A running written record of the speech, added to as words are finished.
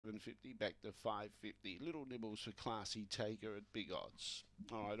750 back to 550. Little nibbles for Classy Taker at big odds.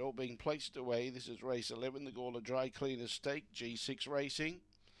 All right, all being placed away. This is race 11, the Gawler Dry Cleaner Stake, G6 Racing.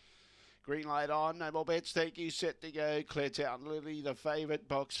 Green light on, no more bets, thank you, set to go. Cleartown Lily, the favourite,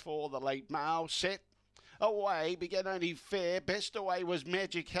 box 4, the late mail, set. Away, began only fair. Best away was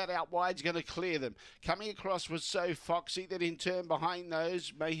Magic Hat out wide's going to clear them. Coming across was So Foxy. Then in turn behind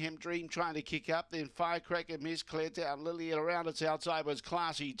those, Mayhem Dream trying to kick up. Then Firecracker Miss, Cleartown Lily, and around its outside was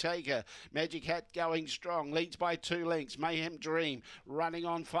Classy Taker. Magic Hat going strong, leads by 2 lengths. Mayhem Dream running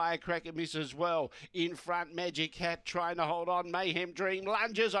on Firecracker Miss as well. In front, Magic Hat trying to hold on. Mayhem Dream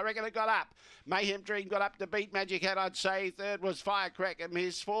lunges. I reckon it got up. Mayhem Dream got up to beat Magic Hat, I'd say. Third was Firecracker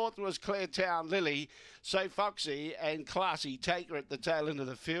Miss. Fourth was Cleartown Lily. So Foxy and Classy Taker at the tail end of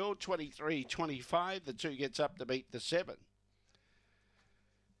the field. 23-25. The 2 gets up to beat the 7.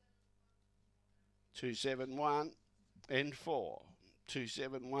 2, 7, 1 and 4. 2,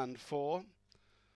 7, 1, 4.